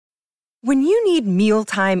When you need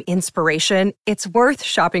mealtime inspiration, it's worth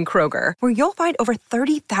shopping Kroger, where you'll find over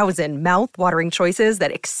 30,000 mouth-watering choices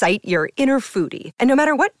that excite your inner foodie. And no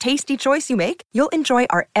matter what tasty choice you make, you'll enjoy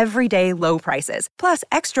our everyday low prices, plus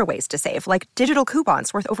extra ways to save, like digital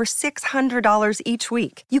coupons worth over $600 each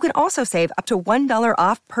week. You can also save up to $1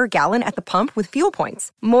 off per gallon at the pump with fuel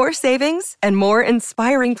points. More savings and more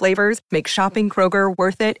inspiring flavors make shopping Kroger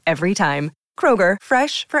worth it every time. Kroger,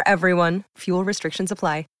 fresh for everyone. Fuel restrictions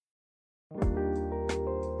apply.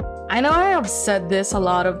 I know I have said this a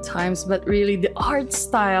lot of times, but really the art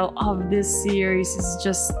style of this series is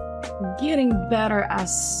just getting better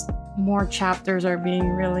as more chapters are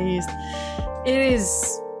being released. It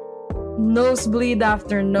is nosebleed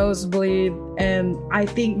after nosebleed, and I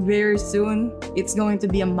think very soon it's going to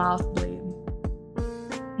be a mouthbleed.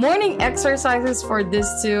 Morning exercises for this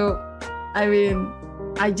too. I mean,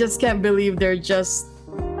 I just can't believe they're just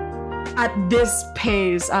at this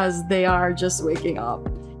pace as they are just waking up.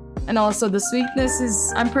 And also the sweetness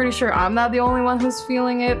is, I'm pretty sure I'm not the only one who's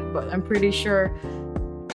feeling it, but I'm pretty sure.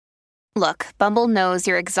 Look, Bumble knows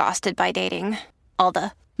you're exhausted by dating. All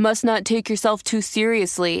the must not take yourself too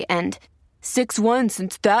seriously and 6'1"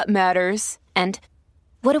 since that matters. And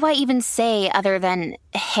what do I even say other than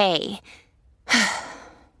hey?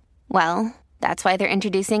 Well, that's why they're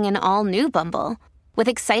introducing an all-new Bumble with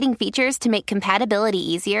exciting features to make compatibility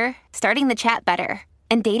easier, starting the chat better,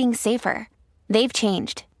 and dating safer. They've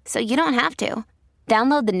changed, so you don't have to.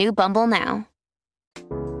 Download the new Bumble now.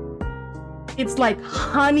 It's like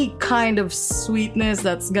honey kind of sweetness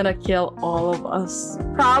that's gonna kill all of us.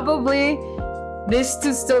 Probably, this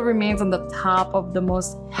too still remains on the top of the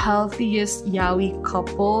most healthiest yaoi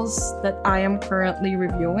couples that I am currently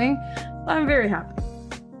reviewing. I'm very happy.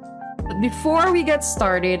 But before we get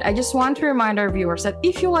started, I just want to remind our viewers that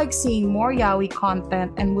if you like seeing more yaoi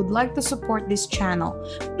content and would like to support this channel,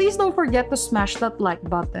 please don't forget to smash that like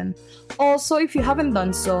button. Also, if you haven't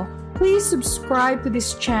done so, please subscribe to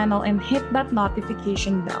this channel and hit that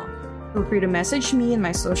notification bell. Feel free to message me in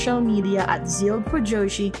my social media at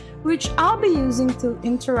ZealedFujoshi, which I'll be using to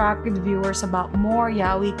interact with viewers about more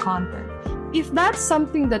yaoi content. If that's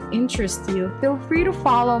something that interests you, feel free to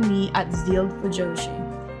follow me at ZealedFujoshi.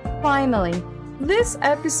 Finally, this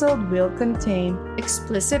episode will contain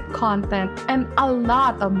explicit content and a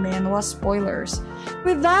lot of manhwa spoilers.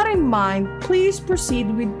 With that in mind, please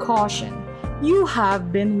proceed with caution. You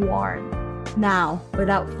have been warned. Now,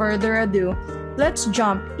 without further ado, let's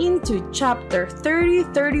jump into chapter 30,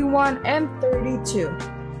 31, and 32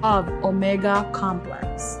 of Omega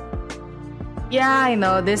Complex. Yeah, I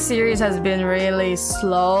know, this series has been really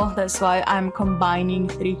slow. That's why I'm combining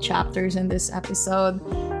 3 chapters in this episode.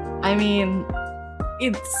 I mean,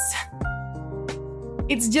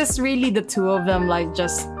 it's just really the two of them, like,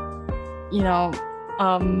 just, you know,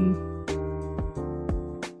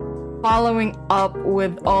 following up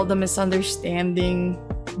with all the misunderstanding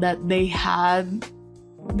that they had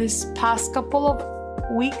this past couple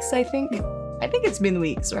of weeks, I think it's been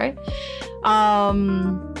weeks, right? I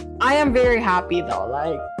am very happy though,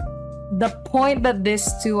 like, the point that these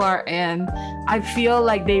two are in, I feel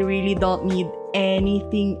like they really don't need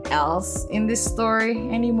anything else in this story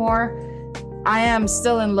anymore. I am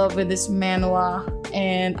still in love with this manhwa,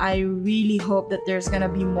 and I really hope that there's gonna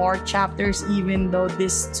be more chapters, even though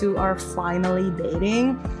these two are finally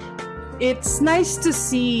dating. It's nice to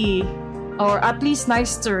see, or at least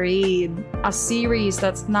nice to read, a series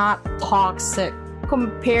that's not toxic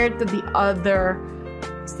compared to the other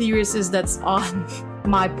series that's on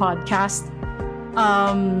my podcast.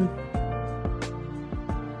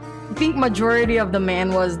 I think majority of the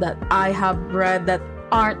manhwas that I have read that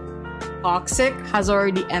aren't toxic has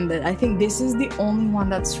already ended. I think this is the only one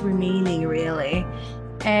that's remaining, really.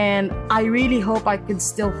 And I really hope I could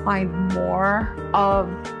still find more of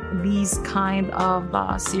these kind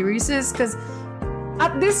of series, because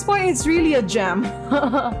at this point it's really a gem.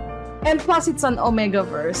 And plus it's an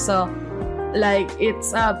Omegaverse, so like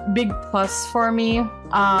it's a big plus for me.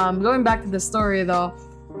 Going back to the story though,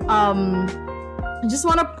 I just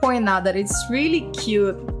want to point out that it's really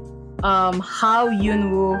cute how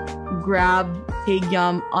Yunwoo grabbed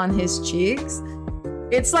Taegyum on his cheeks.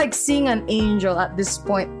 It's like seeing an angel at this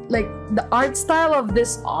point. Like, the art style of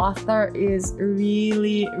this author is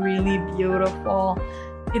really, really beautiful.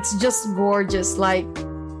 It's just gorgeous. Like,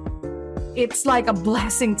 it's like a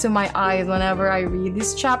blessing to my eyes whenever I read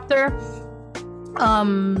this chapter.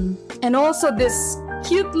 And also this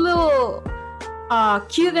cute little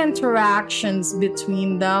cute interactions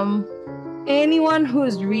between them. Anyone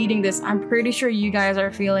who's reading this, I'm pretty sure you guys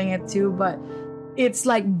are feeling it too, but it's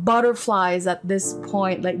like butterflies at this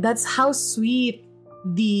point. Like, that's how sweet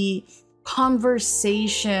the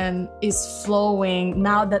conversation is flowing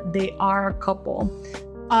now that they are a couple.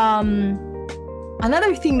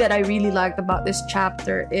 Another thing that I really liked about this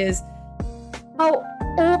chapter is how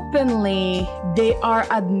openly they are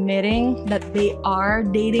admitting that they are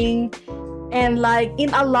dating. And like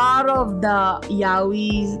in a lot of the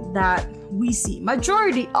yaois that we see,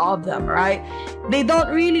 majority of them, right? They don't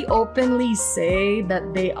really openly say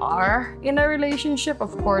that they are in a relationship,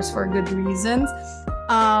 of course, for good reasons.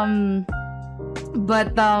 But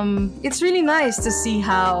it's really nice to see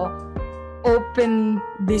how open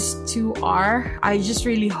these two are. I just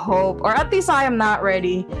really hope, or at least I am not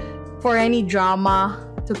ready for any drama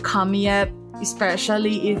to come yet,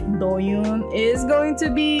 especially if Doyoon is going to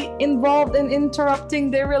be involved in interrupting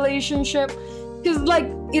their relationship. Because like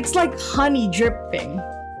it's like honey dripping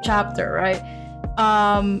chapter, right?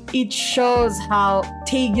 It shows how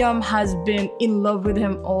Taekyum has been in love with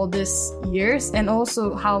him all these years, and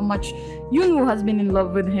also how much Yoonwoo has been in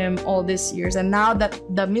love with him all these years. And now that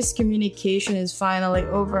the miscommunication is finally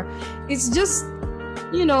over, it's just,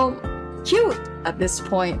 you know, cute at this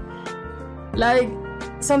point. Like,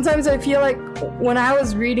 sometimes I feel like when I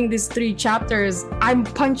was reading these 3 chapters, I'm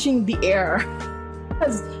punching the air.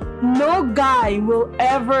 Because no guy will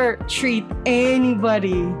ever treat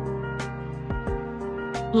anybody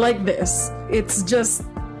like this. It's just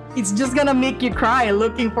gonna make you cry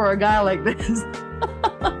looking for a guy like this.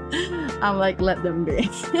 I'm like, let them be.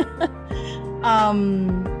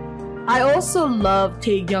 I also love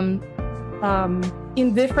Taekyum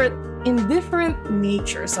in different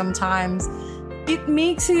nature sometimes. It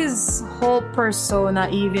makes his whole persona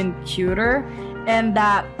even cuter, and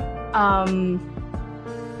that I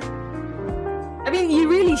mean, you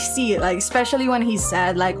really see it, like, especially when he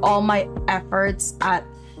said, like, all my efforts at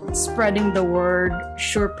spreading the word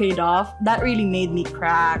sure paid off. That really made me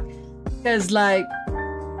crack, because like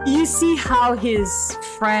you see how his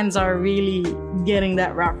friends are really getting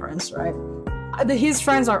that reference, right? His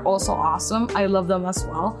friends are also awesome. I love them as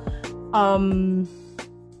well.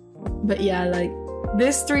 But yeah, like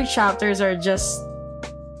these 3 chapters are just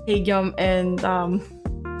Taekyum and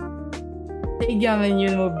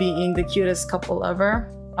Yoonwoo being the cutest couple ever.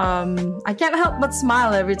 I can't help but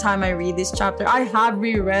smile every time I read this chapter. I have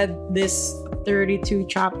reread this 32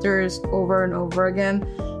 chapters over and over again,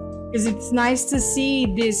 because it's nice to see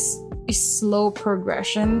this slow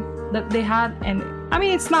progression that they had. And I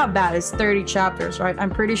mean, it's not bad. It's 30 chapters, right? I'm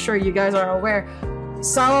pretty sure you guys are aware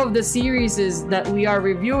some of the series that we are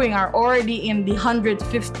reviewing are already in the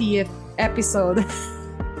 150th episode.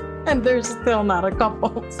 And there's still not a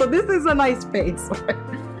couple. So this is a nice pace.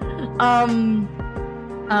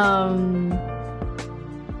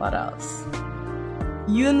 What else?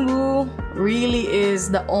 Yoonwoo really is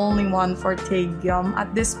the only one for Taekyum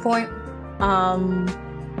at this point.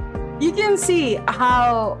 You can see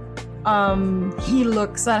how he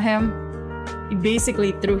looks at him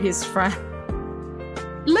basically through his friend.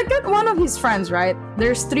 Look at one of his friends, right?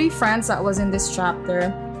 There's 3 friends that was in this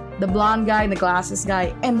chapter. The blonde guy, the glasses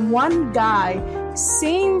guy, and one guy,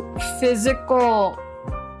 same physical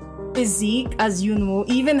physique as Yoonwoo,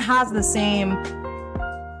 even has the same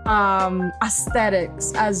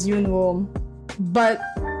aesthetics as Yoonwoo. But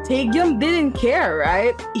Taekyum didn't care,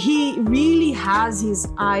 right? He really has his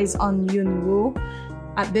eyes on Yoonwoo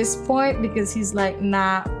at this point, because he's like,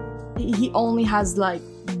 nah, he only has like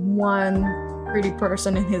one pretty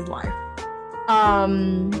person in his life.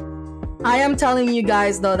 I am telling you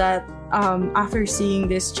guys though that after seeing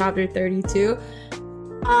this chapter 32,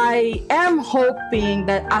 I am hoping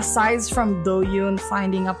that aside from Doyoon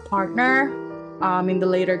finding a partner in the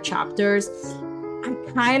later chapters, I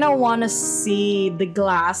kind of want to see the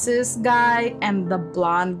glasses guy and the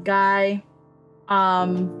blonde guy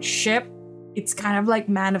ship. It's kind of like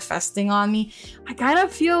manifesting on me. I kind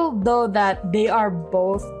of feel though that they are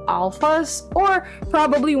both alphas, or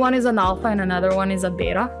probably one is an alpha and another one is a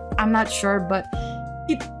beta. I'm not sure, but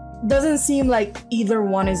it doesn't seem like either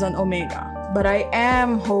one is an omega. But I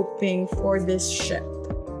am hoping for this ship.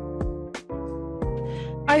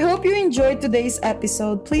 I hope you enjoyed today's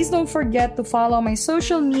episode. Please don't forget to follow my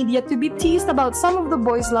social media to be teased about some of the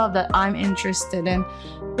boys' love that I'm interested in.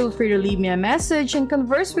 Feel free to leave me a message and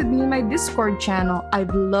converse with me in my Discord channel.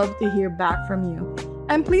 I'd love to hear back from you.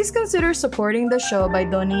 And please consider supporting the show by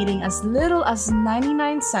donating as little as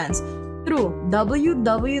 99 cents through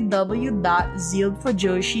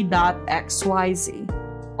www.zieldfujoshi.xyz.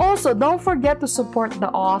 Also, don't forget to support the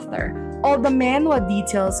author. All the manhwa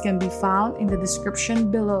details can be found in the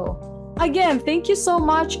description below. Again, thank you so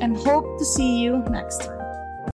much and hope to see you next time.